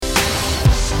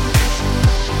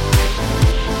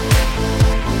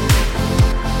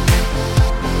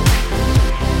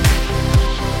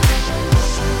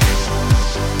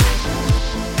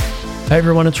Hey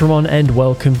everyone, it's Ramon and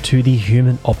welcome to the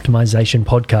Human Optimization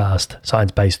Podcast,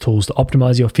 science-based tools to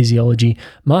optimize your physiology,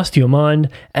 master your mind,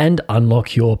 and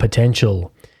unlock your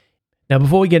potential. Now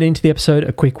before we get into the episode,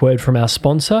 a quick word from our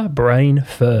sponsor, Brain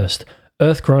First,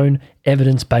 earth-grown,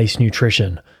 evidence-based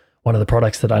nutrition. One of the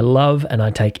products that I love and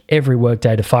I take every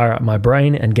workday to fire up my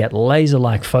brain and get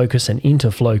laser-like focus and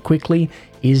into flow quickly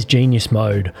is Genius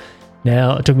Mode.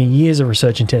 Now, it took me years of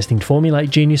research and testing to formulate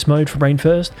Genius Mode for Brain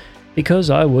First, because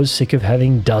I was sick of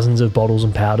having dozens of bottles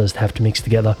and powders to have to mix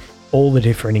together all the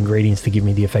different ingredients to give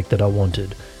me the effect that I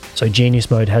wanted. So Genius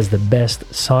Mode has the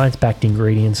best science-backed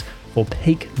ingredients for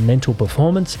peak mental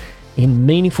performance in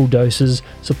meaningful doses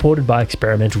supported by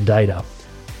experimental data.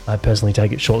 I personally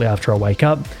take it shortly after I wake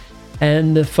up,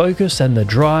 and the focus and the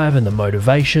drive and the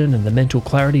motivation and the mental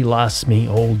clarity lasts me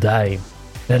all day.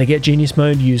 Now to get Genius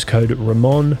Mode, use code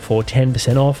RAMON for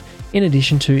 10% off, in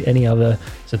addition to any other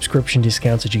subscription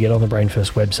discounts that you get on the Brain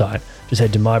First website. Just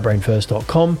head to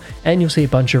mybrainfirst.com and you'll see a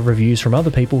bunch of reviews from other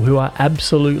people who are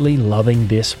absolutely loving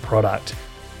this product.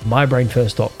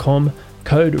 mybrainfirst.com,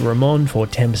 code RAMON for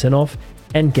 10% off,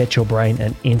 and get your brain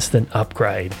an instant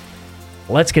upgrade.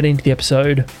 Let's get into the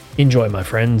episode. Enjoy, my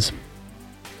friends.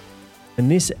 In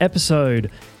this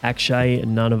episode, Akshay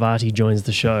Nanavati joins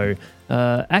the show.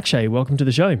 Akshay, welcome to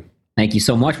the show. Thank you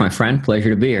so much, my friend. Pleasure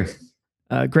to be here.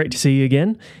 Great to see you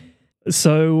again.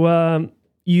 So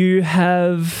you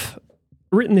have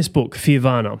written this book,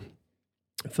 Fearvana.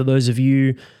 For those of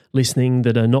you listening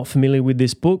that are not familiar with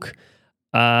this book,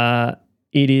 it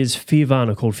is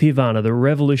Fearvana, called Fearvana, the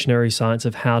revolutionary science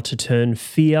of how to turn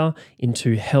fear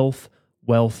into health,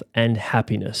 wealth, and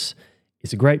happiness.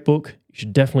 It's a great book. You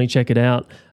should definitely check it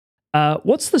out.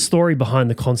 What's the story behind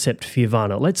the concept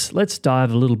Fearvana? Let's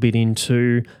dive a little bit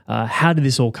into how did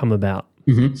this all come about?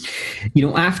 Mm-hmm. You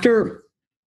know, after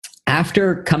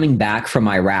coming back from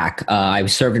Iraq, I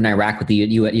served in Iraq with the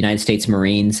United States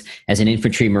Marines as an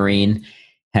infantry Marine,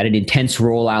 had an intense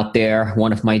role out there.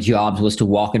 One of my jobs was to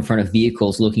walk in front of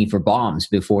vehicles looking for bombs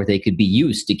before they could be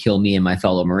used to kill me and my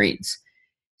fellow Marines.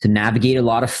 To navigate a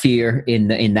lot of fear in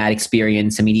that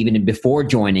experience. I mean, even before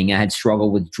joining, I had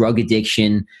struggled with drug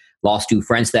addiction, lost 2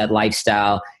 friends to that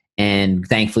lifestyle, and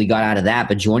thankfully got out of that.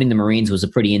 But joining the Marines was a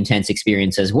pretty intense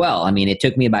experience as well. I mean, it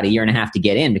took me about 1.5 years to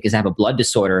get in because I have a blood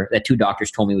disorder that 2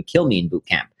 doctors told me would kill me in boot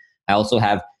camp. I also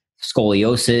have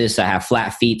scoliosis. I have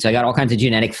flat feet. So I got all kinds of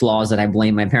genetic flaws that I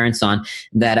blame my parents on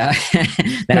that I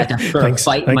had to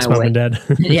fight my way. Mom and Dad.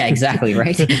 Yeah, exactly.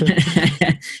 Right.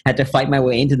 Had to fight my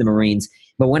way into the Marines.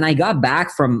 But when I got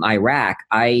back from Iraq,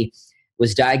 I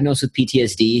was diagnosed with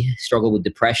PTSD, struggled with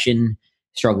depression,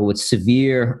 struggled with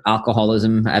severe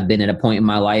alcoholism. I've been at a point in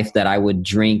my life that I would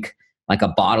drink like a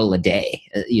bottle a day,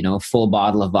 full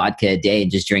bottle of vodka a day,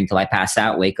 and just drink till I pass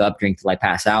out, wake up, drink till I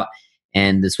pass out.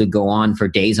 And this would go on for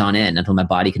days on end until my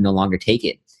body could no longer take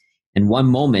it. And one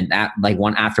moment,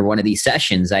 after one of these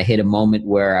sessions, I hit a moment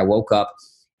where I woke up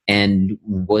and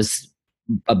was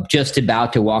just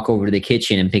about to walk over to the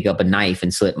kitchen and pick up a knife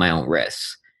and slit my own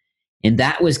wrists. And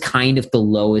that was kind of the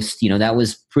lowest, that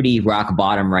was pretty rock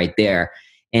bottom right there.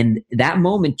 And that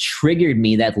moment triggered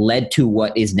me, that led to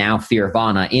what is now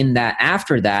Fearvana. In that,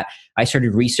 after that, I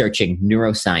started researching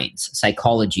neuroscience,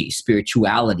 psychology,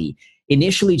 spirituality,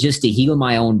 initially just to heal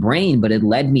my own brain, but it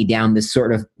led me down this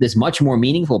much more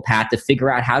meaningful path to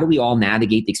figure out how do we all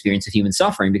navigate the experience of human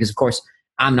suffering? Because of course,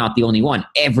 I'm not the only one.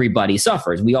 Everybody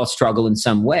suffers. We all struggle in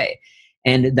some way.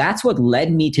 And that's what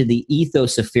led me to the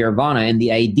ethos of Fearvana and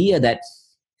the idea that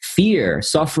fear,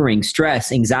 suffering,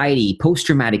 stress, anxiety,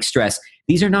 post-traumatic stress,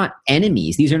 these are not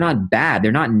enemies. These are not bad.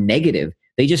 They're not negative.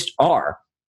 They just are.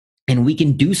 And we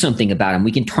can do something about them.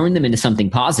 We can turn them into something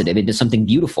positive, into something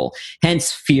beautiful.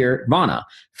 Hence Fearvana,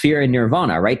 fear and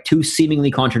nirvana, right? 2 seemingly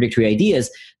contradictory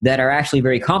ideas that are actually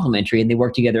very complementary, and they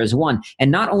work together as one. And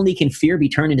not only can fear be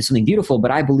turned into something beautiful,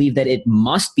 but I believe that it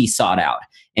must be sought out.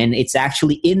 And it's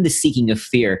actually in the seeking of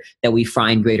fear that we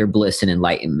find greater bliss and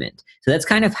enlightenment. So that's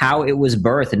kind of how it was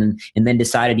birthed. And then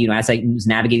decided, as I was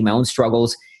navigating my own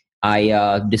struggles,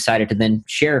 I decided to then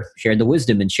share the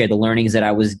wisdom and share the learnings that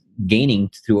I was gaining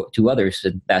to others.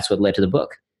 And that's what led to the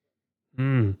book.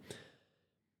 I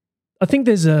think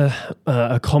there's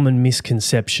a common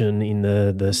misconception in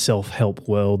the self-help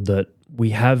world that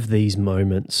we have these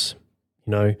moments,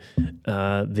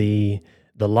 the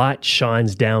light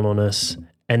shines down on us,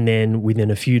 and then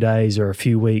within a few days or a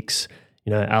few weeks,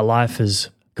 our life is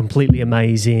completely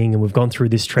amazing and we've gone through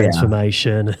this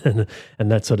transformation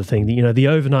and that sort of thing. The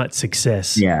overnight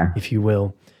success, if you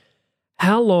will.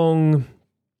 How long,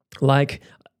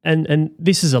 and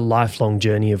this is a lifelong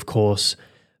journey, of course,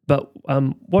 but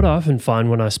what I often find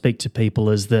when I speak to people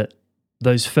is that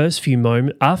those first few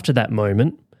moments, after that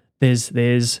moment,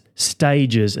 there's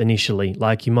stages initially.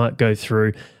 Like you might go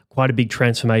through quite a big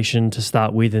transformation to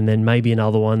start with, and then maybe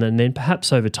another one, and then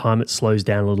perhaps over time it slows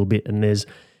down a little bit, and there's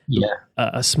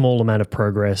a small amount of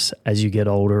progress as you get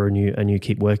older and you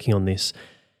keep working on this.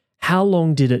 How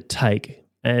long did it take,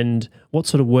 and what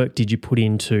sort of work did you put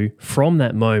into from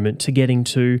that moment to getting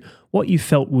to what you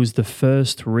felt was the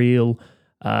first real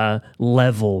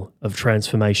level of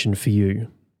transformation for you?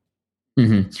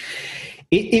 Mm-hmm.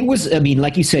 It was, I mean,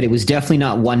 like you said, it was definitely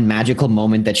not one magical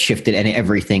moment that shifted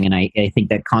everything. And I think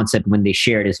that concept, when they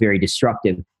share it, is very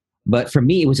destructive. But for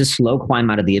me, it was a slow climb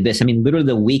out of the abyss. I mean, literally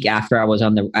the week after I was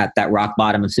at that rock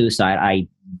bottom of suicide, I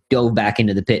dove back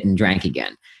into the pit and drank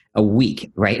again. A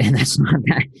week, right? And that's not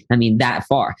that, I mean, that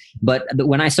far. But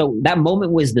when that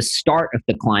moment was the start of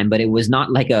the climb, but it was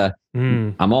not like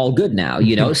I'm all good now,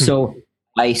 you know? So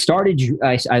I started,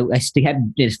 I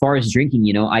had, as far as drinking,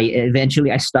 you know,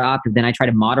 I stopped, and then I tried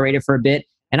to moderate it for a bit,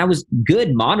 and I was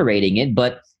good moderating it,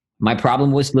 but my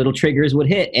problem was little triggers would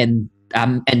hit. And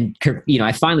you know,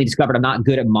 I finally discovered I'm not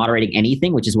good at moderating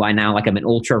anything, which is why now, like, I'm an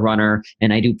ultra runner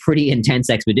and I do pretty intense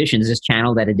expeditions, just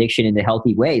channel that addiction into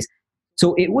healthy ways.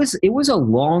 So it was a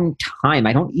long time.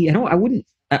 I wouldn't,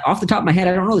 off the top of my head,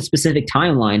 I don't know the specific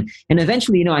timeline. And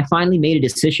eventually, you know, I finally made a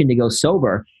decision to go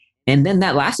sober. And then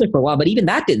that lasted for a while, but even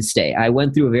that didn't stay. I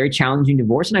went through a very challenging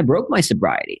divorce, and I broke my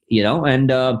sobriety, you know, and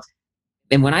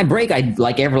when I break, I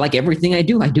like everything I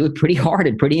do it pretty hard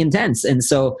and pretty intense. And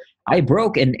so I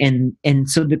broke, and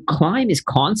so the climb is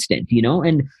constant, you know,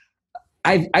 and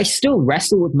I still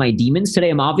wrestle with my demons today.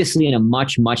 I'm obviously in a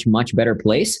much, much, much better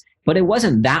place, but it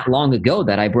wasn't that long ago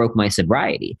that I broke my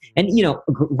sobriety. And, you know,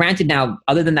 granted, now,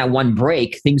 other than that one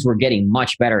break, things were getting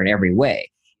much better in every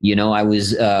way. You know, I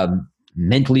was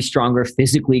mentally stronger,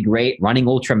 physically great, running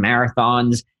ultra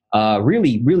marathons,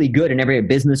 really, really good in every area,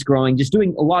 business growing, just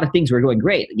doing a lot of things were going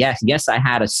great. Yes, I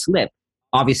had a slip.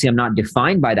 Obviously, I'm not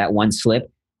defined by that one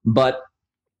slip, but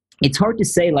it's hard to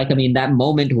say. Like, I mean, that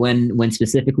moment when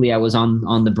specifically I was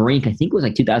on the brink, I think it was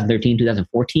like 2013,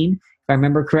 2014, if I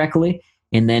remember correctly.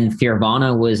 And then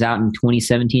Fearvana was out in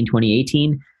 2017,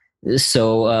 2018.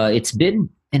 So it's been,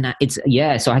 and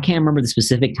so I can't remember the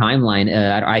specific timeline.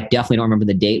 I definitely don't remember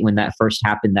the date when that first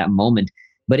happened, that moment.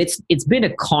 But it's been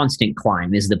a constant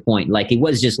climb is the point. Like, it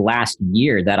was just last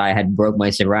year that I had broke my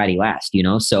sobriety last, you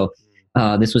know? So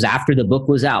this was after the book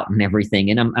was out and everything.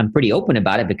 And I'm pretty open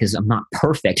about it because I'm not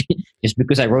perfect. Just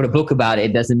because I wrote a book about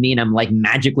it doesn't mean I'm like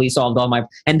magically solved all my,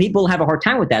 and people have a hard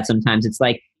time with that sometimes. It's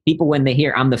like, people, when they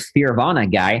hear I'm the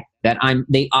Fearvana guy,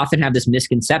 they often have this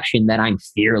misconception that I'm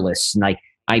fearless. Like,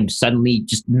 I'm suddenly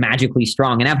just magically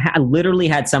strong. And I literally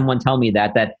had someone tell me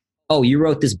that, oh, you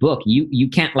wrote this book. You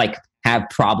can't like have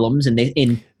problems. And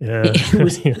it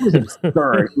was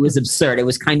absurd. It was absurd. It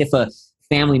was kind of a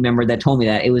family member that told me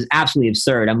that. It was absolutely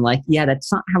absurd. I'm like, yeah,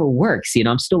 that's not how it works. You know,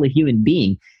 I'm still a human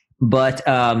being. But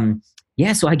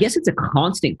so I guess it's a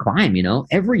constant climb, you know,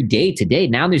 every day today.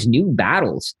 Now there's new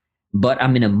battles, but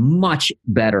I'm in a much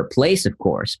better place, of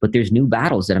course. But there's new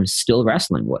battles that I'm still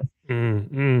wrestling with.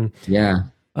 Yeah.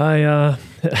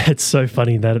 It's so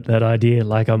funny that idea.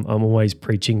 Like, I'm always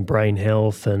preaching brain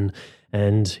health and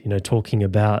you know, talking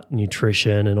about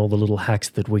nutrition and all the little hacks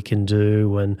that we can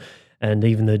do, and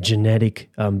even the genetic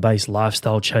based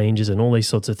lifestyle changes and all these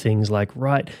sorts of things. Like,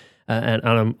 right, and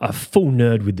I'm a full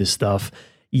nerd with this stuff.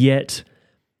 Yet,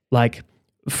 like,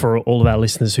 for all of our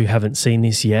listeners who haven't seen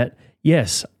this yet,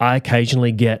 yes, I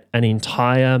occasionally get an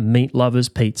entire Meat Lovers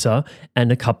pizza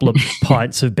and a couple of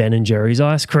pints of Ben & Jerry's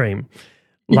ice cream.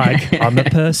 Like, I'm a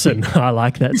person. I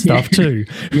like that stuff too,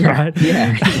 right?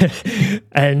 Yeah.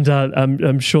 And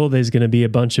I'm sure there's going to be a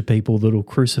bunch of people that'll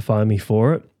crucify me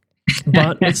for it.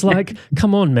 But it's like,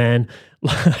 come on, man.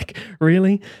 Like,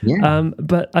 really? Yeah.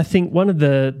 But I think one of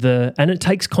the and it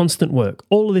takes constant work.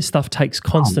 All of this stuff takes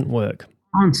constant work.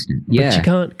 Constant, yeah.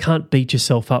 But you can't beat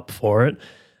yourself up for it.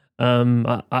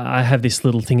 I have this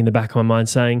little thing in the back of my mind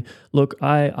saying, look,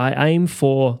 I aim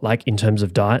for, like, in terms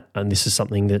of diet, and this is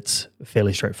something that's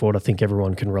fairly straightforward, I think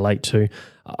everyone can relate to,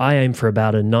 I aim for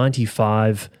about a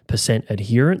 95%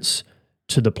 adherence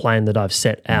to the plan that I've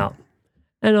set out.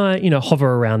 And I, you know,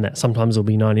 hover around that. Sometimes it'll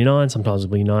be 99, sometimes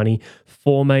it'll be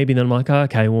 94 maybe. Then I'm like,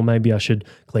 okay, well, maybe I should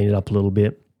clean it up a little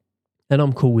bit. And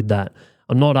I'm cool with that.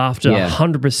 I'm not after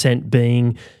 100%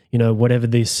 being, you know, whatever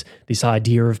this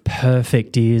idea of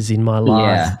perfect is in my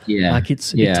life. Yeah. Like, it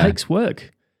takes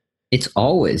work. It's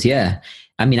always, yeah.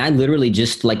 I mean, I literally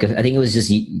just, like, I think it was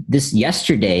just this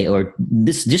yesterday or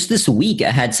this week,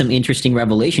 I had some interesting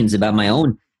revelations about my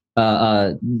own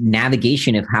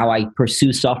navigation of how I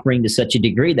pursue suffering to such a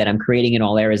degree that I'm creating in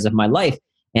all areas of my life.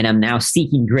 and I'm now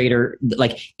seeking greater,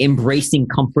 like embracing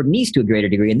comfort and ease to a greater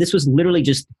degree. And this was literally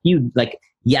just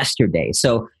yesterday.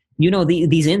 So,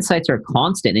 these insights are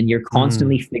constant, and you're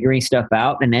constantly figuring stuff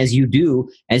out. And as you do,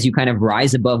 as you kind of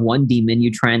rise above one demon, you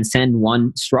transcend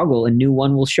one struggle, a new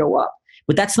one will show up.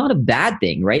 But that's not a bad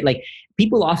thing, right? Like,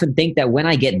 people often think that when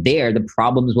I get there, the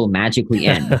problems will magically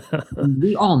end.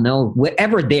 We all know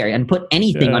whatever there, and put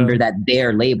anything under that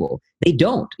there label. They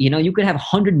don't. You could have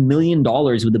 $100 million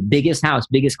with the biggest house,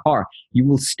 biggest car. You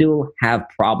will still have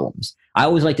problems. I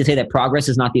always like to say that progress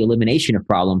is not the elimination of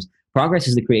problems. Progress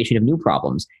is the creation of new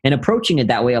problems. And approaching it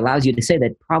that way allows you to say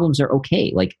that problems are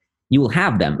okay. Like, you will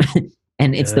have them.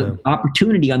 And it's the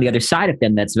opportunity on the other side of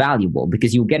them that's valuable,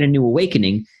 because you'll get a new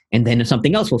awakening, and then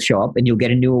something else will show up and you'll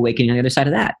get a new awakening on the other side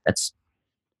of that. That's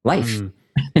life.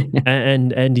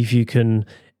 And if you can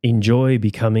enjoy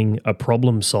becoming a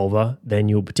problem solver, then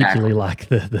you'll particularly like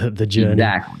the journey.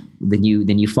 Exactly.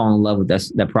 Then you fall in love with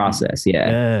the process.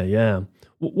 Yeah. Yeah.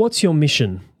 What's your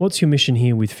mission? What's your mission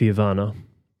here with Fearvana?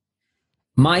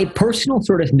 My personal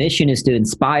sort of mission is to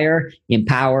inspire,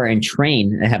 empower, and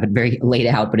train. I have it very laid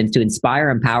out, but it's to inspire,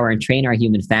 empower, and train our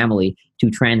human family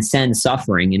to transcend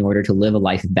suffering in order to live a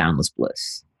life of boundless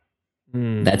bliss.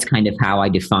 That's kind of how I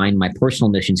define my personal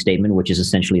mission statement, which is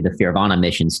essentially the Fearvana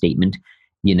mission statement,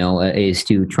 is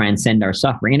to transcend our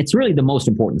suffering. And it's really the most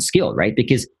important skill, right?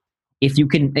 Because if you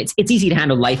can, it's easy to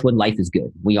handle life when life is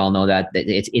good. We all know that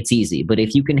it's easy. But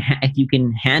if you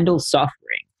can handle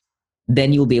suffering,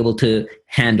 then you'll be able to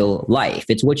handle life.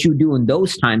 It's what you do in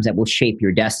those times that will shape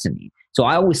your destiny. So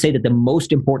I always say that the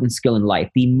most important skill in life,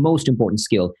 the most important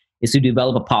skill, is to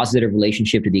develop a positive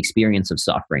relationship to the experience of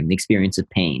suffering, the experience of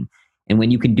pain. And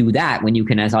when you can do that, when you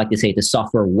can, as I like to say, to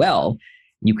suffer well,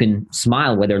 you can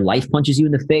smile, whether life punches you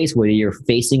in the face, whether you're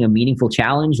facing a meaningful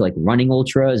challenge like running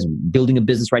ultras, building a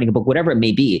business, writing a book, whatever it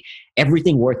may be.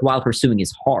 Everything worthwhile pursuing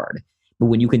is hard. But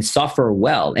when you can suffer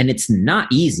well, and it's not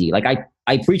easy, like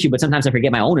I preach it, but sometimes I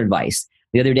forget my own advice.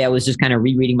 The other day, I was just kind of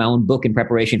rereading my own book in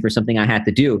preparation for something I had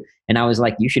to do. And I was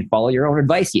like, you should follow your own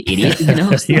advice, you idiot.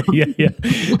 Yeah.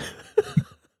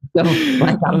 So,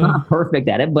 I'm not perfect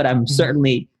at it, but I'm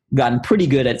certainly gotten pretty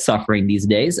good at suffering these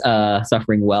days,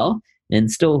 suffering well, and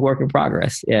still a work in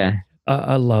progress. Yeah.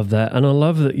 I love that. And I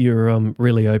love that you're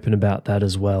really open about that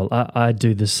as well. I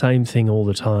do the same thing all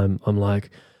the time. I'm like,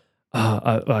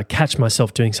 I catch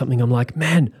myself doing something. I'm like,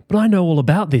 man, but I know all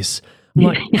about this. I'm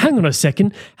like, hang on a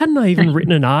second. Hadn't I even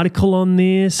written an article on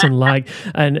this and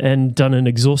and done an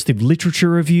exhaustive literature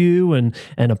review and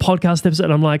a podcast episode?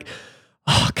 And I'm like,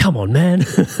 oh, come on, man.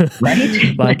 Right?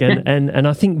 and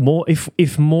I think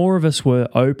if more of us were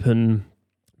open,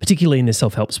 particularly in the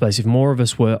self-help space, if more of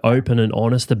us were open and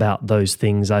honest about those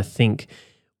things, I think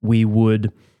we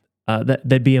would,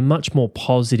 there'd be a much more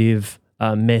positive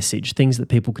message, things that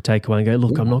people could take away and go,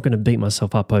 look, I'm not going to beat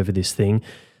myself up over this thing.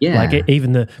 Yeah. Like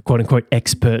even the quote unquote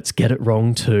experts get it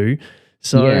wrong too.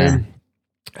 So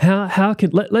how can,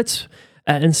 let's,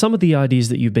 and some of the ideas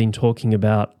that you've been talking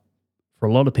about for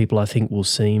a lot of people, I think will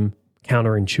seem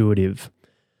counterintuitive.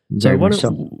 So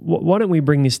why don't we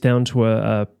bring this down to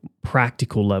a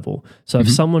practical level? So if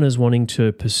someone is wanting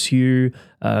to pursue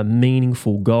a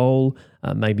meaningful goal,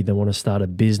 maybe they want to start a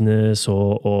business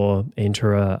or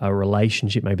enter a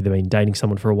relationship, maybe they've been dating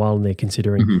someone for a while and they're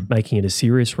considering making it a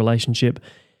serious relationship,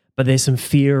 but there's some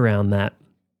fear around that.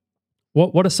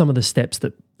 What are some of the steps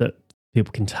that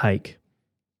people can take?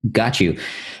 Got you.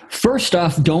 First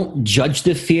off, don't judge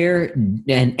the fear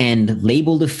and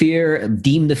label the fear,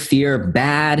 deem the fear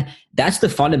bad. That's the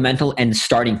fundamental and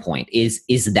starting point is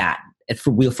that.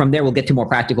 From there, we'll get to more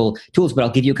practical tools, but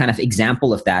I'll give you a kind of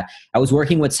example of that. I was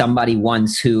working with somebody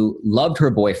once who loved her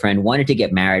boyfriend, wanted to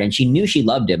get married, and she knew she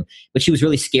loved him, but she was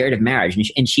really scared of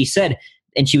marriage. And she said,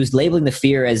 and she was labeling the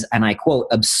fear as, and I quote,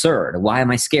 absurd. Why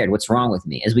am I scared? What's wrong with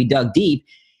me? As we dug deep,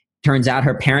 turns out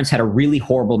her parents had a really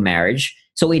horrible marriage.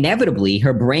 So inevitably,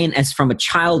 her brain, as from her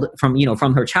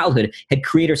childhood, had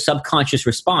created a subconscious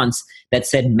response that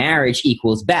said marriage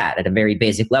equals bad at a very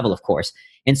basic level, of course.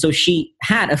 And so she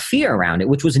had a fear around it,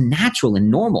 which was natural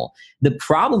and normal. The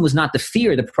problem was not the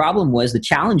fear. The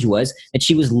challenge was that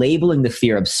she was labeling the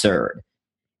fear absurd.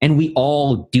 And we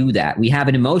all do that. We have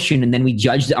an emotion and then we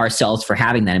judge ourselves for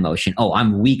having that emotion. Oh,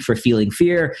 I'm weak for feeling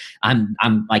fear. I'm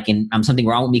something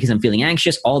wrong with me because I'm feeling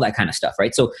anxious, all that kind of stuff,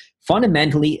 right? So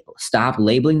fundamentally, stop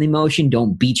labeling the emotion.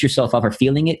 Don't beat yourself up for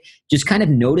feeling it. Just kind of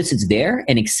notice it's there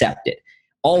and accept it.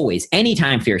 Always,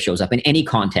 anytime fear shows up in any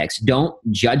context, don't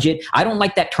judge it. I don't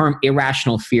like that term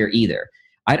irrational fear either.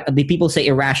 The people say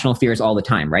irrational fears all the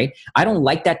time, right? I don't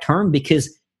like that term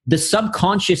because the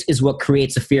subconscious is what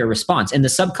creates a fear response. And the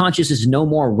subconscious is no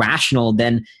more rational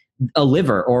than a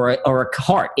liver or a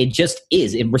heart. It just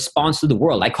is. It responds to the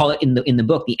world. I call it in the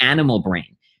book the animal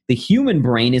brain. The human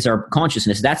brain is our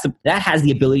consciousness. That has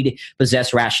the ability to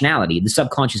possess rationality. The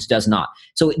subconscious does not.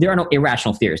 So there are no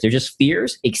irrational fears. They're just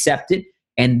fears, accepted,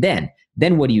 and then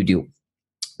what do you do?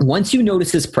 Once you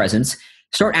notice this presence,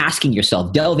 start asking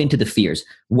yourself, delve into the fears.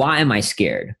 Why am I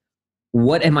scared?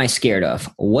 What am I scared of?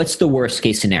 What's the worst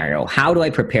case scenario? How do I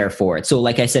prepare for it? So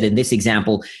like I said, in this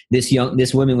example,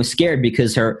 this woman was scared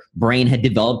because her brain had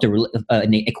developed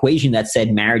an equation that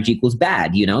said marriage equals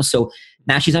bad, So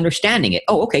now she's understanding it.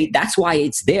 Oh, okay, that's why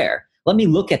it's there. Let me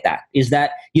look at that. Is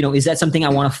that something I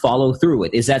want to follow through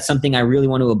with? Is that something I really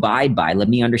want to abide by? Let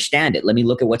me understand it. Let me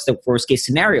look at what's the worst case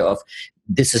scenario of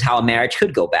this is how a marriage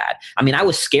could go bad. I mean, I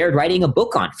was scared writing a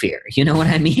book on fear. You know what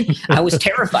I mean? I was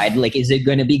terrified. Like, is it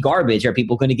going to be garbage? Are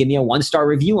people going to give me a 1-star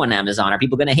review on Amazon? Are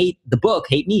people going to hate the book,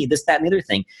 hate me, this, that, and the other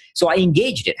thing? So I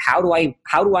engaged it. How do I,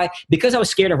 because I was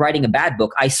scared of writing a bad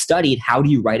book, I studied how do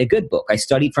you write a good book. I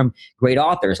studied from great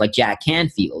authors like Jack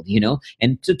Canfield,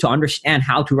 and to understand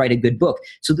how to write a good book.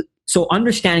 So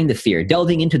understanding the fear,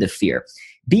 delving into the fear,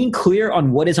 being clear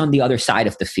on what is on the other side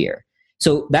of the fear.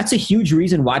 So that's a huge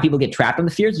reason why people get trapped in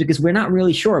the fears, because we're not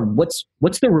really sure what's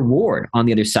the reward on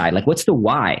the other side. Like, what's the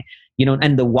why?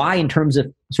 And the why in terms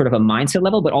of sort of a mindset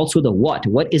level, but also the what.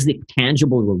 What is the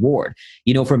tangible reward?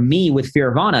 For me with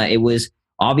Fearvana, it was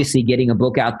obviously getting a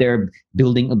book out there,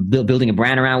 building a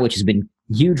brand around, which has been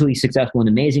hugely successful and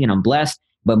amazing, and I'm blessed.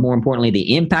 But more importantly,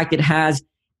 the impact it has.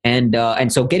 And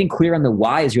so getting clear on the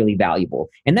why is really valuable.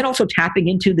 And then also tapping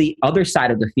into the other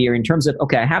side of the fear in terms of,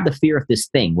 okay, I have the fear of this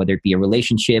thing, whether it be a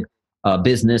relationship,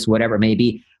 business, whatever it may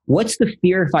be. What's the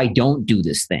fear if I don't do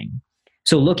this thing?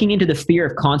 So looking into the fear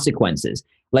of consequences.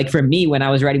 Like for me, when I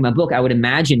was writing my book, I would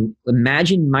imagine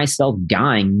myself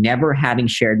dying, never having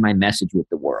shared my message with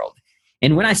the world.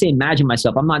 And when I say imagine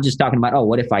myself, I'm not just talking about, oh,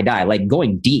 what if I die? Like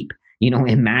going deep,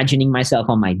 imagining myself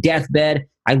on my deathbed.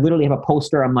 I literally have a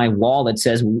poster on my wall that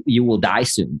says you will die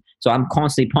soon. So I'm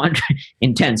constantly pondering.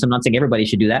 Intense. I'm not saying everybody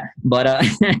should do that, but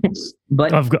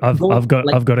I've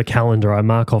got a calendar. I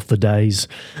mark off the days,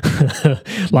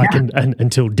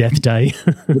 until death day.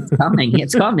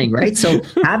 It's coming, right? So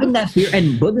having that fear,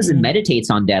 and Buddhism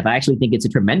meditates on death. I actually think it's a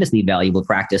tremendously valuable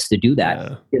practice to do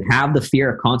that. Yeah. To have the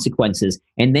fear of consequences,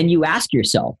 and then you ask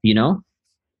yourself,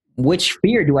 which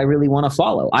fear do I really want to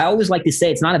follow? I always like to say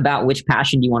it's not about which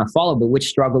passion you want to follow, but which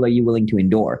struggle are you willing to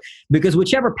endure? Because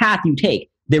whichever path you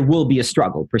take, there will be a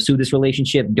struggle. Pursue this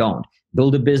relationship, don't.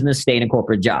 Build a business, stay in a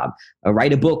corporate job.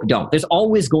 Write a book, don't. There's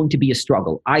always going to be a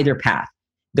struggle, either path.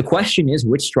 The question is,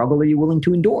 which struggle are you willing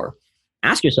to endure?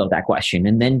 Ask yourself that question,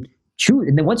 and then choose.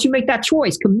 And then once you make that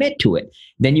choice, commit to it.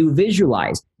 Then you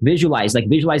visualize. Like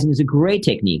visualizing is a great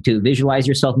technique to visualize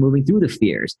yourself moving through the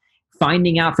fears.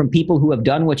 Finding out from people who have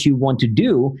done what you want to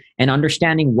do and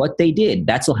understanding what they did.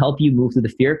 That'll help you move through the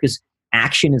fear, because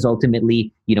action is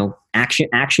ultimately,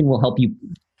 action will help you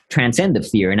transcend the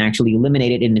fear and actually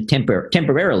eliminate it in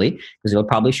temporarily, because it'll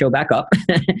probably show back up,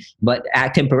 but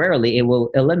temporarily it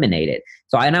will eliminate it.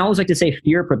 So I always like to say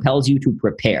fear propels you to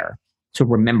prepare. So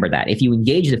remember that. If you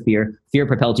engage the fear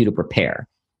propels you to prepare.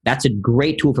 That's a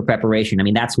great tool for preparation. I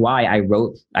mean, that's why I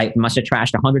must have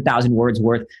trashed 100,000 words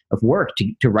worth of work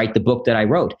to write the book that I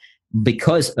wrote,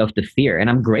 because of the fear. And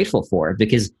I'm grateful for it,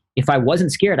 because if I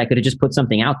wasn't scared, I could have just put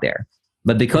something out there.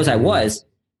 But because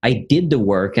I did the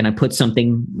work and I put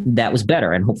something that was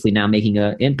better, and hopefully now making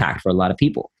an impact for a lot of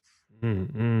people.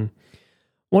 Mm-hmm.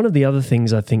 One of the other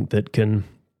things I think that can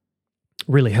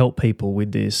really help people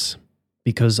with this,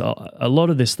 because a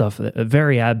lot of this stuff are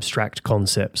very abstract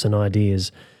concepts and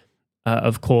ideas.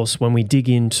 Of course, when we dig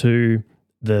into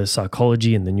the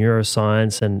psychology and the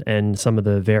neuroscience and some of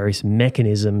the various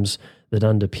mechanisms that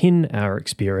underpin our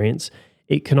experience,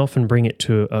 it can often bring it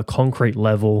to a concrete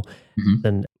level. Mm-hmm.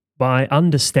 And by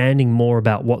understanding more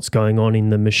about what's going on in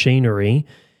the machinery,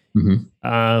 mm-hmm.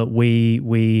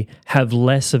 We have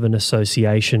less of an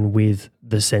association with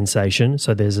the sensation.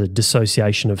 So there's a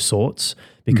dissociation of sorts,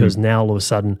 because mm-hmm. now all of a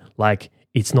sudden, like,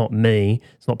 it's not me,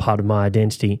 it's not part of my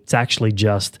identity. It's actually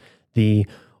just the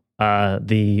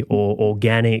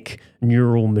organic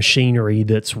neural machinery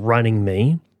that's running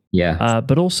me. Yeah.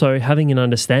 But also having an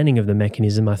understanding of the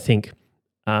mechanism, I think,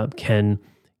 can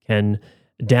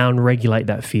down-regulate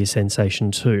that fear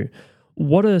sensation too.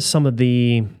 What are some of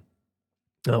the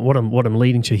what I'm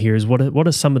leading to here is what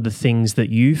are some of the things that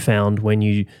you found when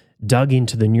you dug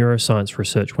into the neuroscience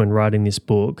research when writing this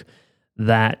book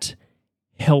that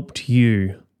helped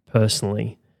you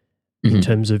personally mm-hmm. in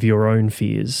terms of your own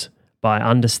fears by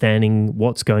understanding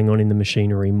what's going on in the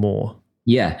machinery more?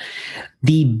 Yeah.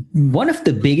 The one of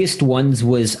the biggest ones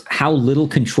was how little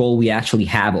control we actually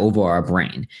have over our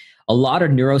brain. A lot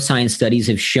of neuroscience studies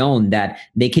have shown that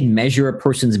they can measure a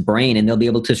person's brain and they'll be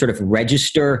able to sort of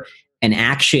register an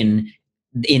action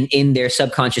in their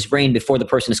subconscious brain before the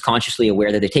person is consciously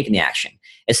aware that they're taking the action.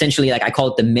 Essentially, like I call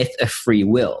it the myth of free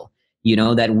will.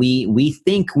 That we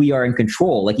think we are in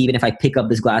control, like even if I pick up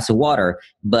this glass of water,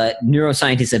 but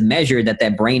neuroscientists have measured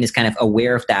that brain is kind of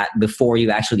aware of that before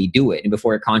you actually do it and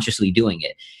before you're consciously doing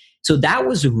it. So that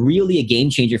was really a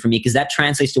game changer for me, because that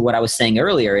translates to what I was saying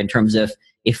earlier in terms of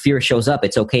if fear shows up,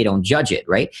 it's okay, don't judge it,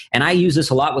 right? And I use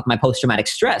this a lot with my post-traumatic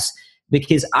stress,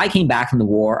 because I came back from the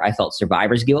war, I felt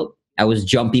survivor's guilt, I was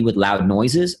jumpy with loud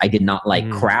noises, I did not like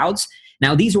crowds.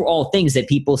 Now, these were all things that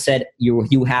people said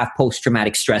you have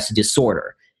post-traumatic stress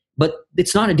disorder. But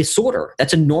it's not a disorder.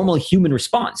 That's a normal human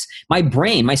response. My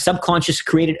brain, my subconscious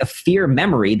created a fear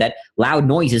memory that loud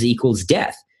noises equals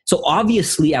death. So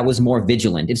obviously I was more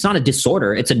vigilant. It's not a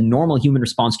disorder. It's a normal human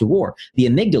response to war. The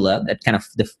amygdala, that kind of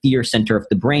the fear center of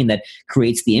the brain that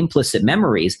creates the implicit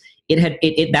memories,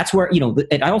 that's where,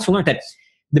 I also learned that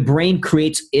the brain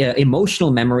creates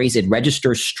emotional memories. It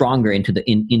registers stronger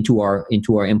into our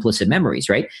implicit memories,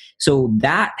 right? So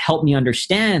that helped me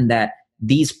understand that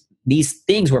these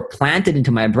things were planted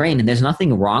into my brain, and there's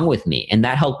nothing wrong with me, and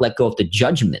that helped let go of the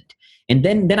judgment. And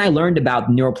then I learned about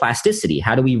neuroplasticity.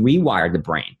 How do we rewire the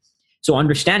brain? So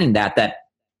understanding that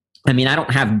I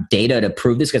don't have data to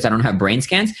prove this because I don't have brain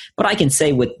scans, but I can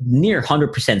say with near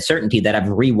 100% certainty that I've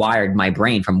rewired my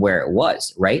brain from where it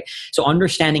was, right? So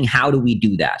understanding how do we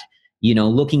do that?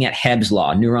 Looking at Hebb's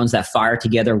law, neurons that fire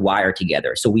together, wire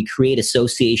together. So we create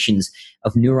associations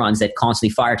of neurons that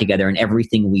constantly fire together in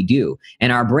everything we do.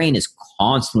 And our brain is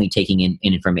constantly taking in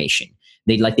information.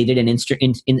 They did an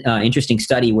interesting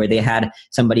study where they had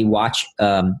somebody watch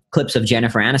clips of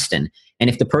Jennifer Aniston. And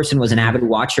if the person was an avid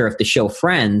watcher of the show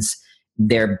Friends,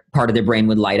 their part of their brain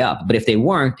would light up. But if they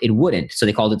weren't, it wouldn't. So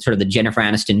they called it sort of the Jennifer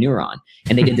Aniston neuron.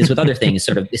 And they did this with other things,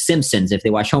 sort of The Simpsons, if they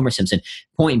watch Homer Simpson.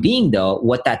 Point being, though,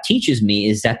 what that teaches me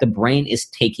is that the brain is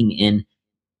taking in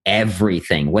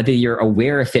everything, whether you're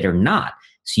aware of it or not.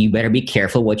 So you better be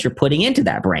careful what you're putting into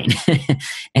that brain.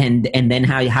 and then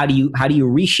how do you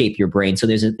reshape your brain? So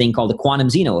there's a thing called the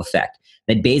quantum Zeno effect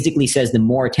that basically says the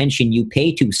more attention you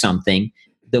pay to something,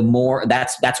 the more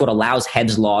that's what allows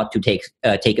Hebb's law to take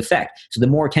effect. So the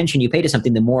more attention you pay to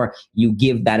something, the more you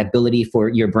give that ability for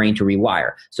your brain to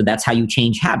rewire. So that's how you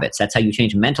change habits. That's how you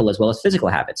change mental as well as physical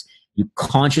habits. You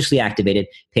consciously activate it,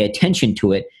 pay attention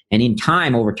to it, and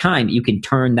over time, you can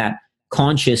turn that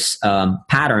conscious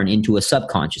pattern into a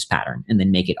subconscious pattern and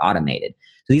then make it automated.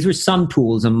 So these were some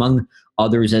tools among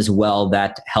others as well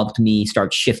that helped me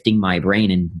start shifting my brain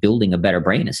and building a better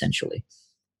brain, essentially.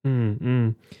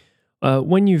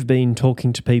 When you've been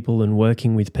talking to people and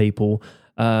working with people,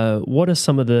 what are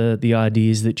some of the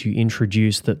ideas that you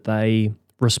introduce that they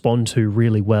respond to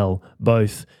really well?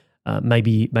 Both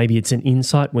maybe it's an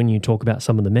insight when you talk about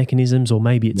some of the mechanisms, or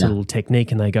maybe it's a little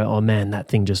technique and they go, oh man, that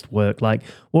thing just worked. Like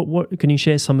what can you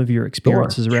share some of your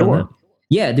experiences around that?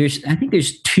 Yeah, I think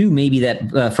there's two maybe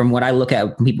that from what I look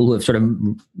at, people who have sort of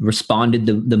responded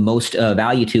the most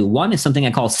value to. One is something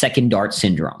I call second dart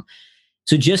syndrome.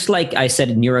 So just like I said,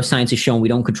 neuroscience has shown we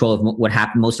don't control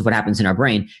most of what happens in our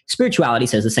brain. Spirituality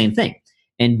says the same thing.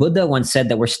 And Buddha once said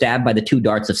that we're stabbed by the two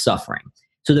darts of suffering.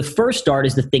 So the first dart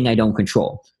is the thing I don't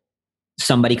control.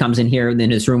 Somebody comes in here in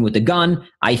this room with a gun,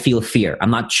 I feel fear.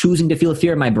 I'm not choosing to feel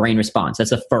fear, my brain responds.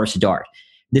 That's the first dart.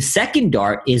 The second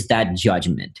dart is that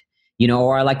judgment.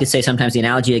 Or I like to say sometimes the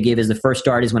analogy I give is the first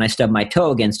dart is when I stub my toe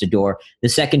against a door. The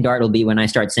second dart will be when I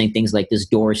start saying things like this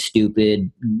door is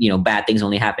stupid, bad things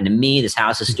only happen to me, this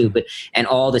house is stupid, and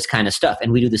all this kind of stuff.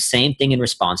 And we do the same thing in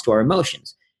response to our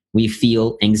emotions. We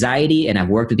feel anxiety, and I've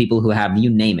worked with people who have,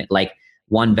 you name it, like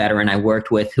one veteran I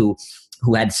worked with who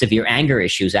had severe anger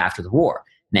issues after the war.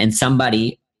 And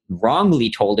somebody wrongly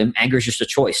told him, anger is just a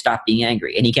choice, stop being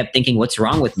angry. And he kept thinking, what's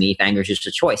wrong with me if anger is just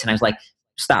a choice? And I was like,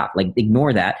 stop,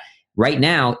 ignore that. Right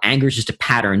now, anger is just a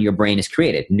pattern your brain has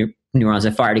created. Neurons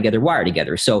that fire together, wire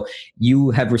together. So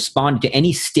you have responded to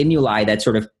any stimuli that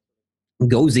sort of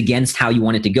goes against how you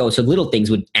want it to go. So little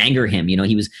things would anger him.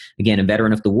 He was, again, a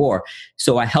veteran of the war.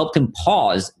 So I helped him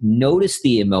pause, notice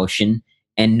the emotion,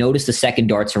 and notice the second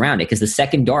darts around it. Because the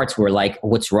second darts were like,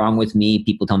 what's wrong with me?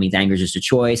 People tell me anger is just a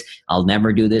choice. I'll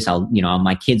never do this.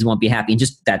 My kids won't be happy. And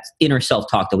just that inner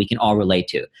self-talk that we can all relate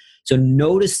to. So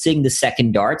noticing the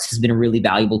second darts has been a really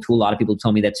valuable tool. A lot of people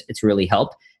tell me that it's really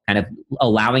helped, kind of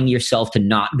allowing yourself to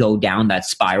not go down that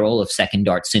spiral of second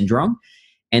dart syndrome.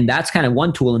 And that's kind of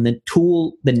one tool. And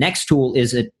the next tool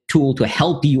is a tool to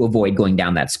help you avoid going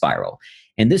down that spiral.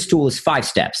 And this tool is 5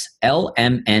 steps,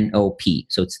 LMNOP.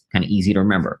 So it's kind of easy to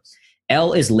remember.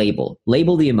 L is label.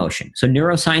 Label the emotion. So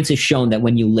neuroscience has shown that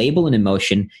when you label an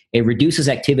emotion, it reduces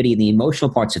activity in the emotional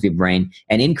parts of your brain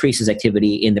and increases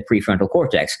activity in the prefrontal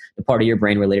cortex, the part of your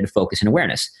brain related to focus and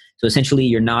awareness. So essentially,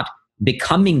 you're not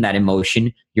becoming that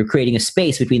emotion. You're creating a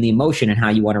space between the emotion and how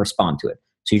you want to respond to it.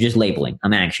 So you're just labeling.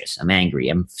 I'm anxious. I'm angry.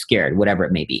 I'm scared, whatever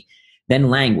it may be. Then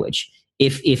language.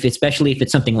 Especially if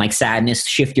it's something like sadness,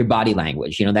 shift your body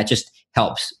language. That just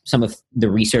helps. Some of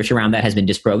the research around that has been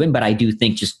disproven, but I do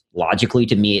think just logically,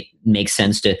 to me, it makes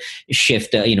sense to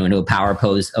shift, into a power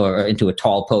pose or into a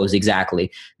tall pose.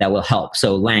 Exactly, that will help.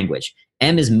 So language.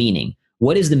 M is meaning.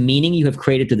 What is the meaning you have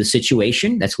created to the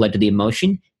situation that's led to the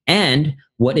emotion? And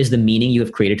what is the meaning you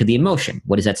have created to the emotion?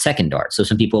 What is that second dart? So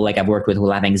some people like I've worked with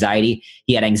will have anxiety.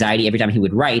 He had anxiety every time he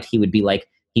would write. He would be like,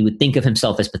 he would think of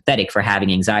himself as pathetic for having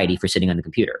anxiety for sitting on the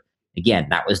computer. Again,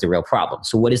 that was the real problem.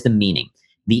 So what is the meaning?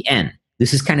 The N.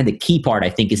 This is kind of the key part, I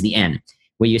think, is the N,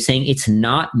 where you're saying it's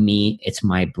not me, it's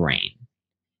my brain.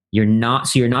 You're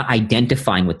not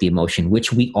identifying with the emotion,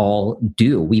 which we all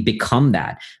do. We become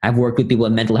that. I've worked with people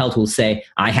in mental health who will say,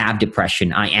 I have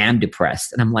depression, I am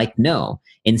depressed. And I'm like, no.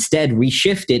 Instead,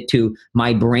 reshift it to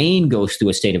my brain goes through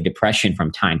a state of depression from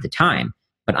time to time.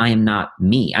 But I am not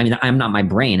me. I'm not my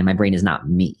brain, and my brain is not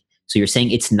me. So you're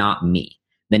saying it's not me.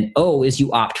 Then O is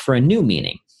you opt for a new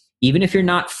meaning. Even if you're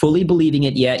not fully believing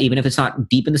it yet, even if it's not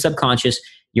deep in the subconscious,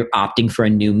 you're opting for a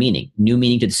new meaning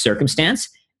to the circumstance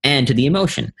and to the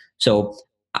emotion. So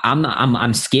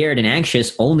I'm scared and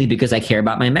anxious only because I care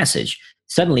about my message.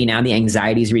 Suddenly now the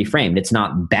anxiety is reframed. It's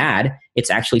not bad. It's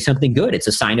actually something good. It's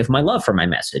a sign of my love for my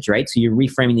message, right? So you're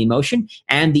reframing the emotion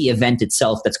and the event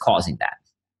itself that's causing that.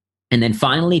 And then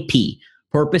finally, P,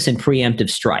 purpose and preemptive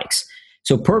strikes.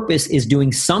 So purpose is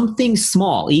doing something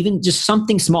small, even just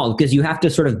something small, because you have to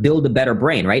sort of build a better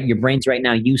brain, right? Your brain's right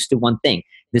now used to one thing.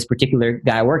 This particular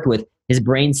guy I worked with, his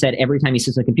brain said every time he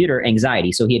sits on a computer,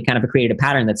 anxiety. So he had kind of created a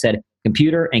pattern that said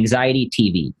computer, anxiety,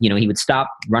 TV. He would stop,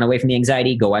 run away from the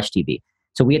anxiety, go watch TV.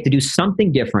 So we had to do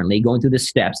something differently, going through the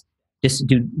steps, just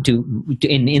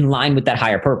in line with that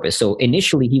higher purpose. So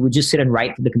initially, he would just sit and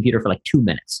write to the computer for like 2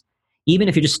 minutes. Even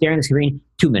if you're just staring at the screen,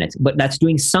 2 minutes, but that's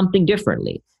doing something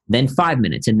differently, then 5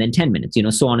 minutes, and then 10 minutes,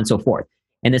 so on and so forth.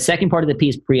 And the second part of the P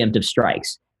is preemptive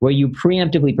strikes, where you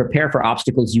preemptively prepare for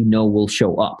obstacles will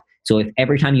show up. So if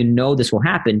every time this will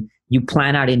happen, you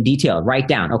plan out in detail, write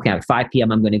down, okay, at 5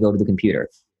 p.m., I'm going to go to the computer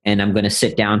and I'm going to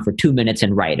sit down for 2 minutes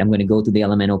and write. I'm going to go through the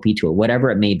LMNOP tool, whatever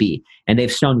it may be. And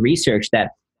they've shown research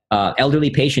that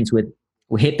elderly patients who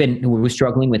were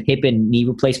struggling with hip and knee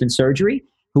replacement surgery,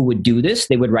 who would do this,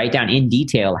 they would write down in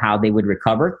detail how they would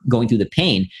recover going through the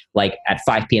pain. Like at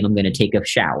 5 p.m., I'm going to take a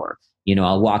shower.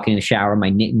 I'll walk in the shower,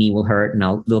 my knee will hurt,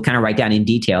 and they'll kind of write down in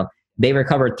detail. They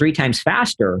recovered 3 times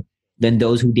faster than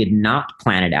those who did not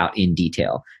plan it out in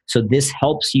detail. So this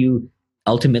helps you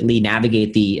ultimately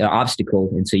navigate the obstacle,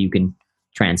 and so you can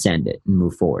transcend it and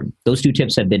move forward. Those 2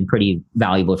 tips have been pretty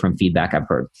valuable from feedback I've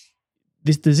heard.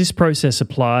 Does this process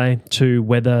apply to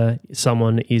whether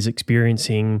someone is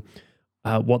experiencing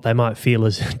what they might feel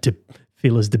as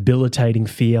debilitating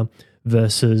fear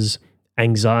versus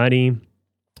anxiety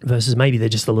versus maybe they're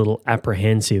just a little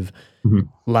apprehensive? Mm-hmm.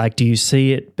 Like, do you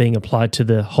see it being applied to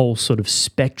the whole sort of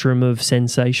spectrum of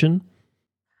sensation?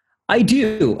 I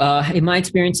do. In my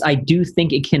experience, I do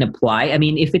think it can apply. I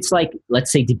mean, if it's like,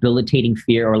 let's say, debilitating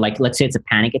fear, or like, let's say it's a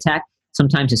panic attack,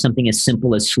 sometimes it's something as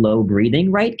simple as slow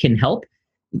breathing, right, can help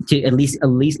to at least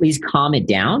calm it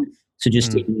down. So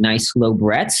just take nice slow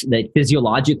breaths. That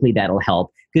physiologically that'll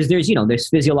help, because there's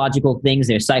physiological things,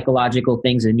 there's psychological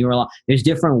things, and there's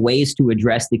different ways to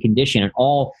address the condition, and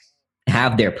all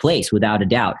have their place without a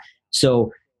doubt.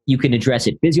 So you can address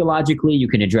it physiologically, you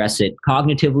can address it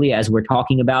cognitively, as we're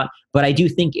talking about. But I do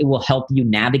think it will help you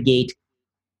navigate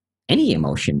any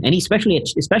emotion, and especially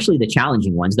the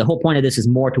challenging ones. The whole point of this is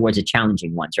more towards the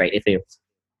challenging ones, right? If they're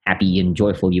happy and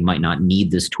joyful, you might not need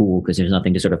this tool because there's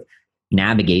nothing to sort of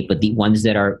navigate. But the ones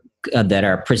that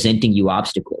are presenting you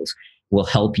obstacles will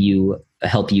help you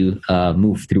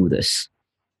move through this.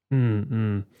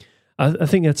 Mm-hmm. I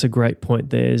think that's a great point.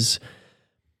 There's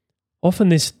often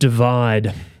this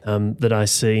divide that I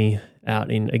see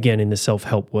out in the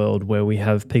self-help world, where we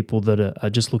have people that are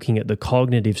just looking at the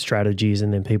cognitive strategies,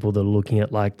 and then people that are looking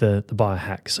at like the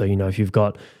biohacks. So, if you've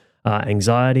got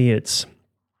anxiety, it's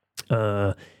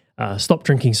stop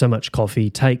drinking so much coffee,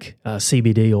 take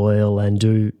CBD oil, and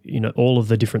do all of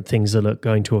the different things that are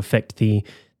going to affect the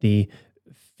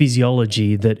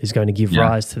physiology that is going to give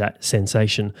rise to that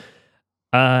sensation.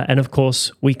 And of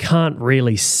course, we can't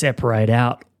really separate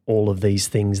out all of these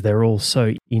things. They're all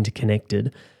so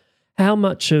interconnected. how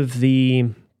much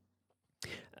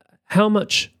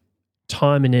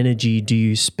time and energy do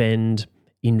you spend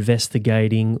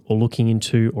investigating or looking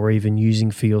into or even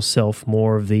using for yourself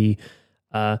more of the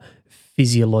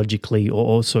physiologically or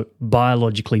also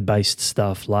biologically based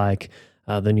stuff like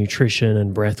the nutrition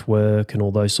and breath work and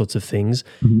all those sorts of things?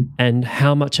 Mm-hmm. And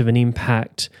how much of an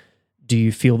impact do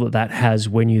you feel that has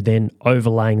when you then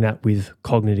overlaying that with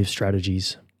cognitive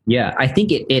strategies? Yeah, I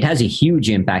think it has a huge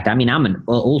impact. I mean, I'm an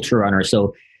ultra runner,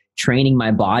 so training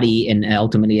my body and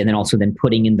ultimately, and then also then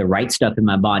putting in the right stuff in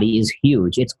my body is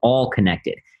huge. It's all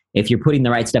connected. If you're putting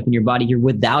the right stuff in your body, you're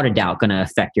without a doubt going to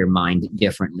affect your mind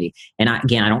differently. And I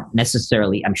don't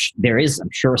necessarily, there is,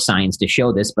 I'm sure, science to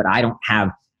show this, but I don't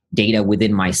have data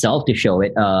within myself to show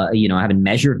it. I haven't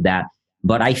measured that,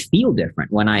 but I feel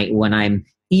different when I'm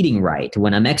eating right,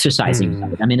 when I'm exercising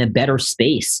right. I'm in a better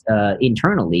space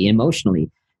internally, emotionally.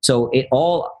 So it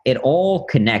all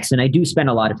connects. And I do spend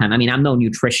a lot of time. I mean, I'm no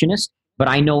nutritionist, but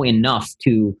I know enough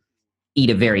to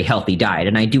eat a very healthy diet.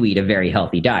 And I do eat a very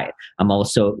healthy diet. I'm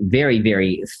also very,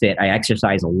 very fit. I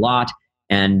exercise a lot.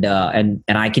 And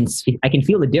I can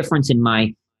feel the difference in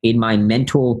my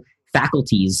mental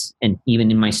faculties, and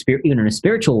even in my spirit, even in a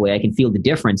spiritual way, I can feel the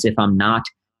difference if I'm not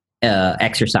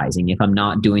exercising, if I'm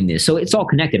not doing this. So it's all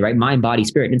connected, right? Mind, body,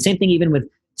 spirit. And same thing even with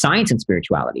science and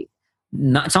spirituality.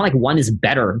 It's not like one is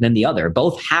better than the other.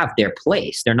 Both have their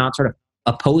place. They're not sort of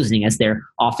opposing as they're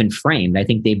often framed. I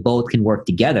think they both can work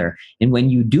together. And when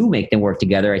you do make them work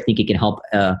together, I think it can help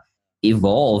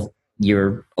evolve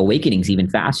your awakenings even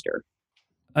faster.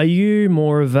 Are you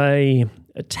more of a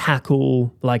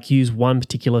tackle, like use one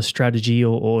particular strategy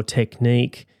or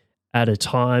technique at a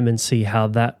time and see how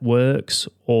that works,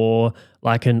 or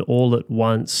like an all at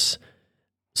once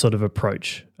sort of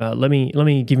approach? Let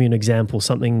me give you an example,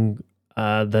 something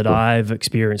that I've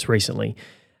experienced recently.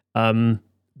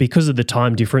 Because of the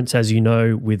time difference, as you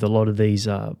know, with a lot of these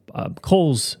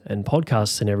calls and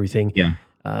podcasts and everything,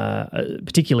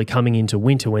 particularly coming into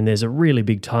winter when there's a really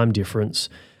big time difference,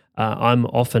 I'm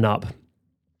often up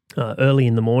early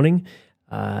in the morning,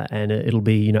 and it'll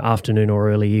be afternoon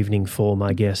or early evening for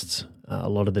my guests a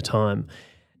lot of the time.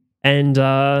 And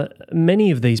many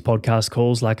of these podcast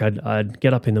calls, like I'd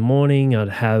get up in the morning, I'd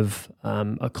have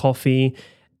a coffee,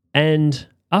 and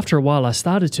after a while I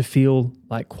started to feel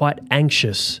like quite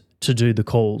anxious to do the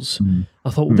calls. Mm. I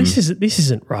thought, well, this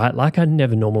isn't right. Like I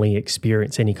never normally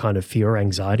experience any kind of fear or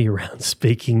anxiety around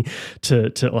speaking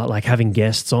to like having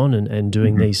guests on and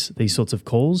doing these sorts of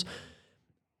calls.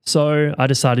 So I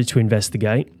decided to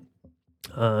investigate.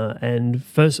 And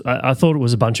first, I thought it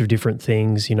was a bunch of different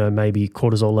things. Maybe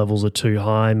cortisol levels are too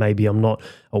high. Maybe I'm not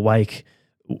awake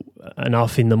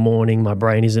enough in the morning. My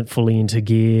brain isn't fully into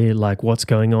gear. Like, what's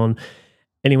going on?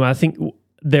 Anyway, I think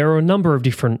there are a number of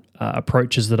different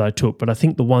approaches that I took, but I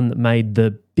think the one that made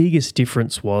the biggest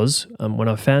difference was when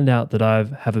I found out that I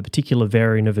have a particular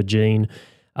variant of a gene.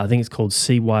 I think it's called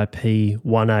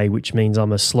CYP1A, which means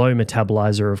I'm a slow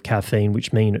metabolizer of caffeine,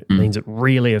 which means it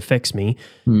really affects me.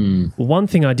 Well, one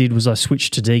thing I did was I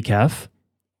switched to decaf,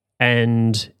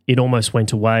 and it almost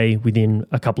went away within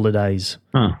a couple of days.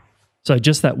 Huh. So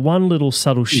just that one little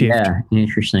subtle shift. Yeah,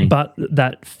 interesting. But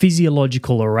that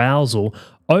physiological arousal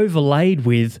overlaid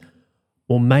with,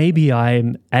 well, maybe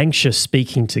I'm anxious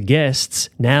speaking to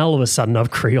guests. Now all of a sudden I've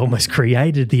almost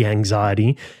created the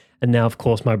anxiety. And now, of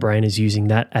course, my brain is using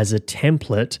that as a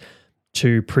template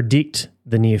to predict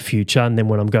the near future. And then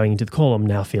when I'm going into the call, I'm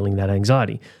now feeling that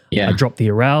anxiety. Yeah. I drop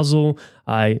the arousal.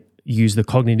 I use the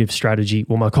cognitive strategy.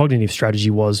 Well, my cognitive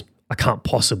strategy was, I can't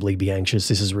possibly be anxious.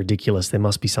 This is ridiculous. There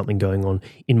must be something going on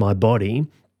in my body.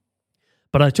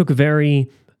 But I took a very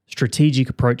strategic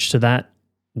approach to that,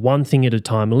 one thing at a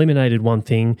time, eliminated one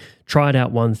thing, tried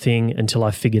out one thing until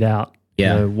I figured out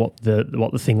what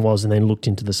the thing was, and then looked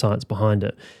into the science behind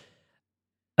it.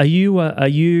 Do you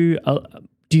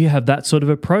have that sort of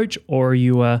approach, or are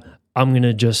you I'm going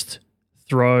to just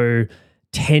throw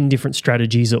 10 different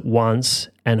strategies at once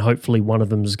and hopefully one of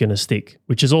them is going to stick,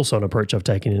 which is also an approach I've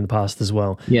taken in the past as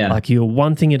well. Yeah. Like you're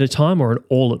one thing at a time or an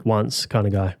all at once kind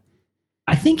of guy?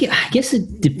 I guess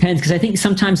it depends, because I think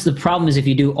sometimes the problem is if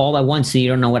you do all at once, so you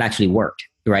don't know what actually worked,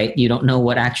 right? You don't know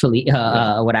what actually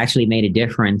made a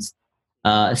difference.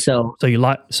 So you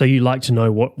like to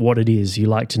know what it is. You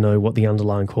like to know what the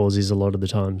underlying cause is a lot of the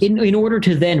times. In order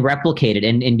to then replicate it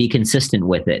and be consistent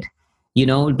with it,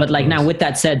 but like now with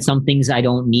that said, some things I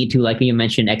don't need to, like you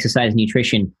mentioned, exercise,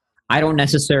 nutrition. I don't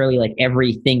necessarily like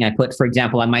everything I put. For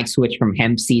example, I might switch from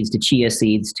hemp seeds to chia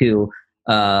seeds to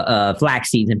flax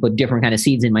seeds and put different kind of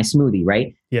seeds in my smoothie,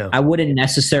 right? Yeah. I wouldn't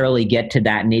necessarily get to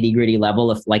that nitty gritty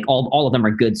level if like all of them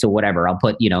are good. So whatever, I'll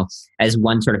put, as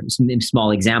one sort of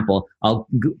small example, I'll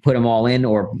put them all in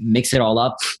or mix it all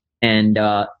up and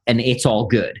it's all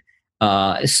good.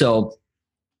 So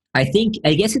I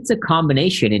guess it's a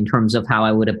combination in terms of how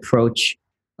I would approach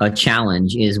a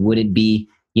challenge. Would it be,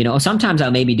 sometimes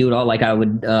I'll maybe do it all like I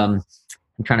would, I'm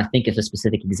trying to think of a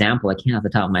specific example. I can't off the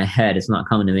top of my head. It's not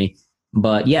coming to me.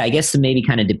 But yeah, I guess it maybe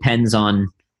kind of depends on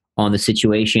the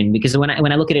situation, because when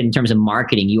I look at it in terms of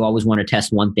marketing, you always want to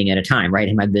test one thing at a time, right?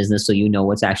 In my business, so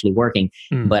what's actually working.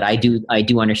 But I do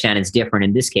understand it's different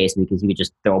in this case, because you could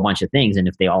just throw a bunch of things and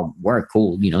if they all work,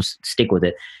 cool, stick with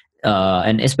it.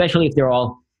 And especially if they're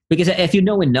all, because if you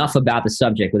know enough about the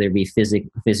subject, whether it be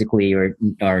physically or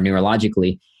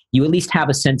neurologically, you at least have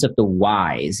a sense of the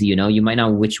whys. You might not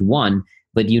know which one,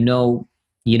 but the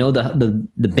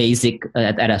basic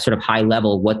at a sort of high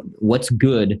level what's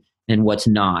good and what's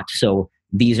not. So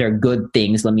these are good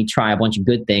things. Let me try a bunch of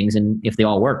good things, and if they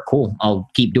all work, cool. I'll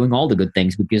keep doing all the good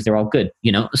things because they're all good.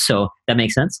 So that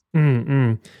makes sense.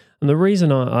 And the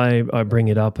reason I bring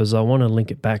it up is I want to link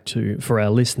it back to, for our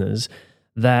listeners,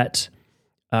 that.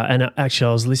 And actually,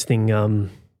 I was listening. I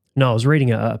was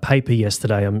reading a paper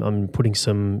yesterday. I'm putting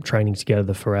some training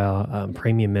together for our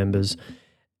premium members,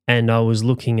 and I was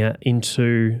looking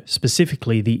into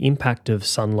specifically the impact of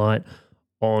sunlight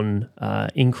on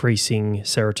increasing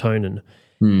serotonin,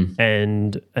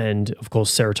 and of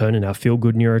course, serotonin, our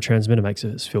feel-good neurotransmitter, makes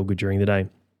us feel good during the day.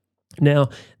 Now,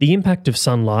 the impact of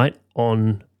sunlight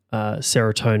on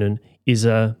serotonin is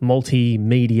a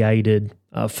multi-mediated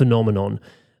phenomenon.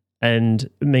 And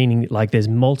meaning like there's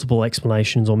multiple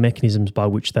explanations or mechanisms by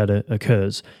which that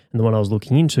occurs. And the one I was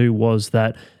looking into was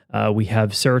that we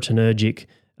have a serotonergic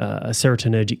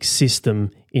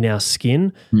system in our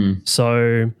skin.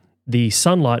 So the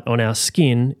sunlight on our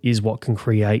skin is what can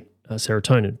create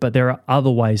serotonin. But there are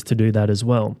other ways to do that as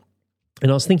well.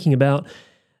 And I was thinking about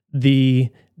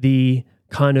the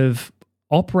kind of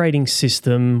operating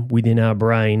system within our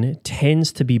brain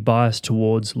tends to be biased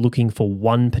towards looking for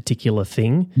one particular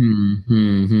thing,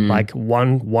 like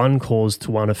one cause to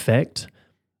one effect,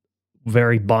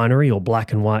 very binary or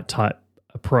black and white type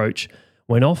approach,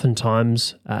 when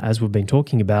oftentimes, as we've been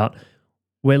talking about,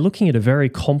 we're looking at a very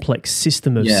complex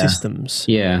system of systems.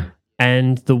 Yeah.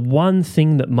 And the one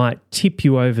thing that might tip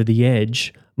you over the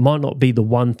edge might not be the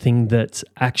one thing that's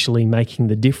actually making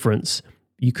the difference.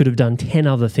 You could have done 10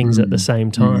 other things at the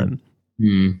same time.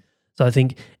 So I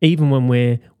think even when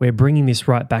we're bringing this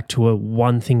right back to a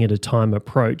one thing at a time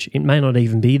approach, it may not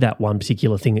even be that one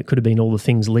particular thing. It could have been all the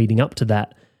things leading up to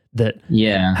that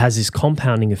has this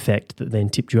compounding effect that then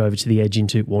tipped you over to the edge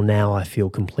into, well, now I feel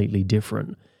completely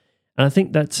different. And I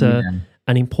think that's an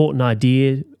important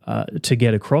idea to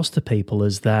get across to people,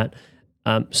 is that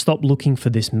stop looking for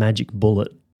this magic bullet.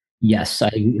 Yes, I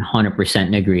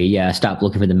 100% agree. Yeah, stop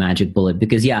looking for the magic bullet,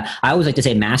 because I always like to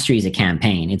say mastery is a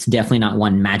campaign. It's definitely not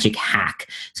one magic hack.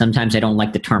 Sometimes I don't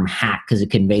like the term hack because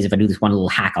it conveys if I do this one little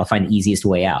hack, I'll find the easiest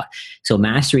way out. So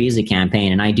mastery is a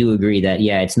campaign. And I do agree that,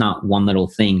 it's not one little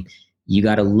thing. You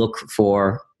got to look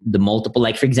for the multiple,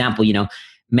 like for example,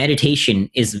 meditation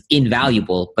is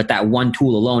invaluable, but that one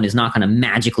tool alone is not going to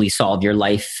magically solve your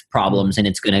life problems and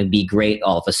it's going to be great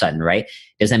all of a sudden, right?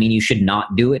 Does that mean you should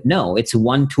not do it? No, it's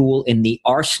one tool in the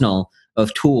arsenal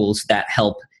of tools that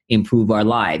help improve our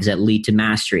lives, that lead to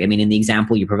mastery. I mean, in the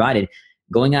example you provided,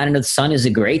 going out into the sun is a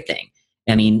great thing.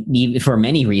 I mean, for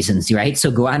many reasons, right?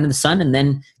 So go out into the sun and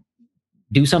then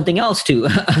do something else to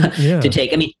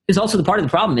take. I mean, because also the part of the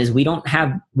problem is we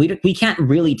can't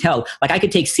really tell. Like I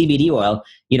could take CBD oil,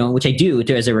 which I do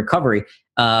as a recovery,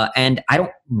 and I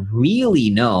don't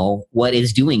really know what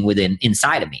it's doing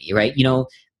inside of me, right?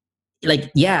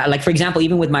 Like for example,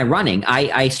 even with my running,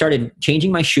 I started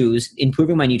changing my shoes,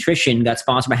 improving my nutrition, got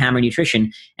sponsored by Hammer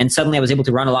Nutrition, and suddenly I was able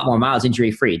to run a lot more miles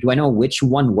injury-free. Do I know which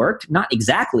one worked? Not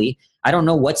exactly. I don't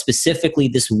know what specifically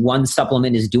this one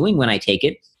supplement is doing when I take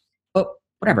it.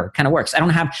 Whatever kind of works. I don't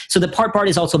have, so the part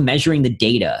is also measuring the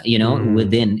data,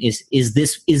 within is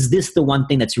this the one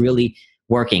thing that's really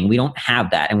working? We don't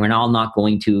have that. And we're all not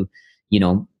going to,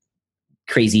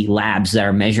 crazy labs that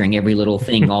are measuring every little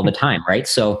thing all the time. Right.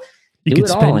 So you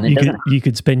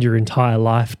could spend your entire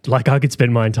life, like I could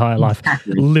spend my entire life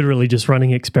literally just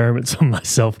running experiments on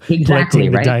myself,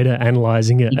 collecting the data,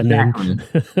 analyzing it, and then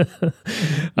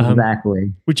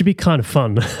which would be kind of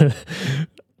fun.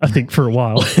 I think for a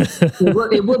while.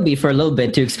 It would be for a little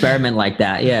bit to experiment like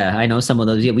that. Yeah, I know some of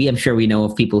those. I'm sure we know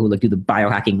of people who do the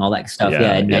biohacking, all that stuff.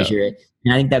 And measure it.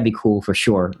 And I think that'd be cool for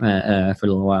sure for a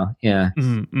little while. Yeah.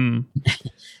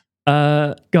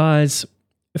 Guys,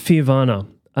 Fearvana,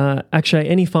 Akshay,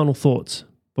 any final thoughts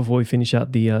before we finish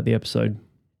out the episode?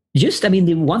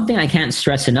 The one thing I can't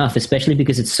stress enough, especially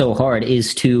because it's so hard,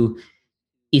 is to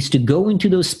go into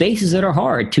those spaces that are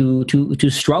hard, to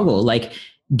struggle. Like,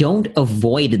 don't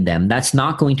avoid them. That's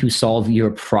not going to solve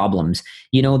your problems.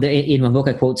 In my book,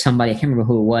 I quote somebody, I can't remember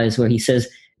who it was, where he says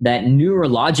that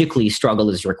neurologically struggle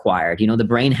is required. The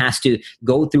brain has to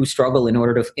go through struggle in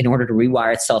order to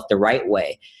rewire itself the right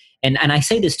way. And I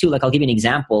say this too, like, I'll give you an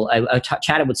example. I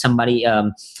chatted with somebody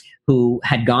who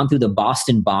had gone through the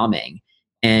Boston bombing.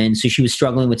 And so she was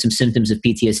struggling with some symptoms of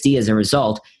PTSD as a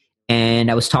result.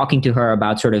 And I was talking to her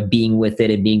about sort of being with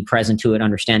it and being present to it,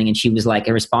 understanding. And she was like,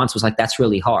 her response was like, that's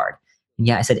really hard. And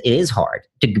yeah, I said, it is hard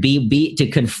to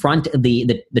confront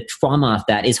the trauma of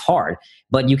that is hard,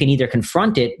 but you can either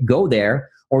confront it, go there,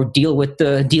 or deal with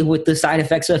the side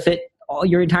effects of it all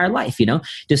your entire life.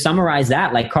 To summarize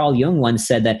that, like Carl Jung once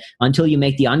said, that until you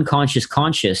make the unconscious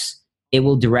conscious, it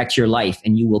will direct your life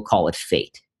and you will call it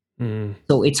fate.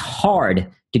 So it's hard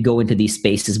to go into these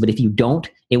spaces, but if you don't,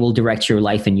 it will direct your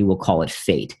life and you will call it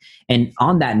fate. And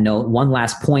on that note, one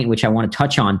last point, which I want to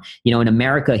touch on, in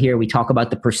America here, we talk about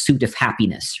the pursuit of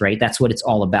happiness, right? That's what it's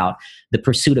all about, the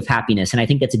pursuit of happiness. And I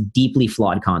think that's a deeply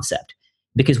flawed concept,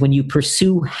 because when you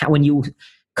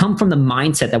come from the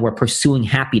mindset that we're pursuing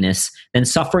happiness, then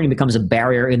suffering becomes a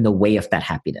barrier in the way of that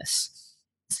happiness.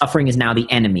 Suffering is now the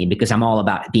enemy because I'm all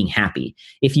about being happy.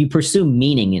 If you pursue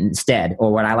meaning instead,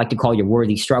 or what I like to call your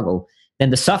worthy struggle, then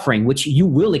the suffering, which you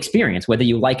will experience, whether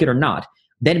you like it or not,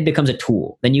 then it becomes a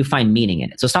tool. Then you find meaning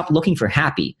in it. So stop looking for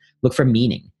happy, look for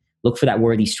meaning, look for that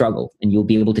worthy struggle, and you'll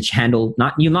be able to handle,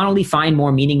 you'll not only find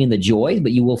more meaning in the joy,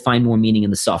 but you will find more meaning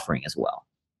in the suffering as well.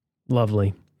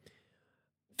 Lovely.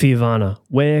 Fearvana,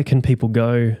 where can people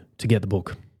go to get the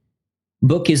book?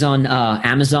 Book is on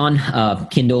Amazon,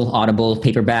 Kindle, Audible,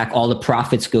 paperback. All the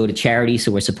profits go to charity,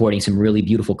 so we're supporting some really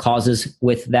beautiful causes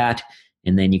with that.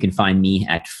 And then you can find me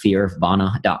at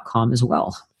fearvana.com as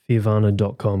well.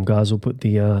 Fearvana.com. Guys, we'll put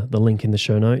the link in the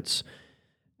show notes.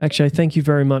 Akshay, thank you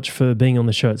very much for being on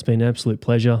the show. It's been an absolute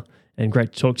pleasure and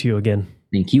great to talk to you again.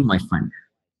 Thank you, my friend.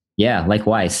 Yeah,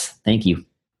 likewise. Thank you.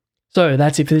 So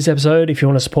that's it for this episode. If you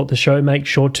want to support the show, make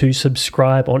sure to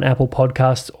subscribe on Apple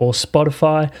Podcasts or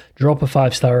Spotify, drop a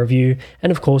 5-star review, and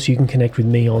of course you can connect with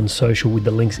me on social with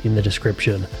the links in the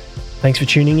description. Thanks for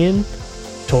tuning in.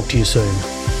 Talk to you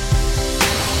soon.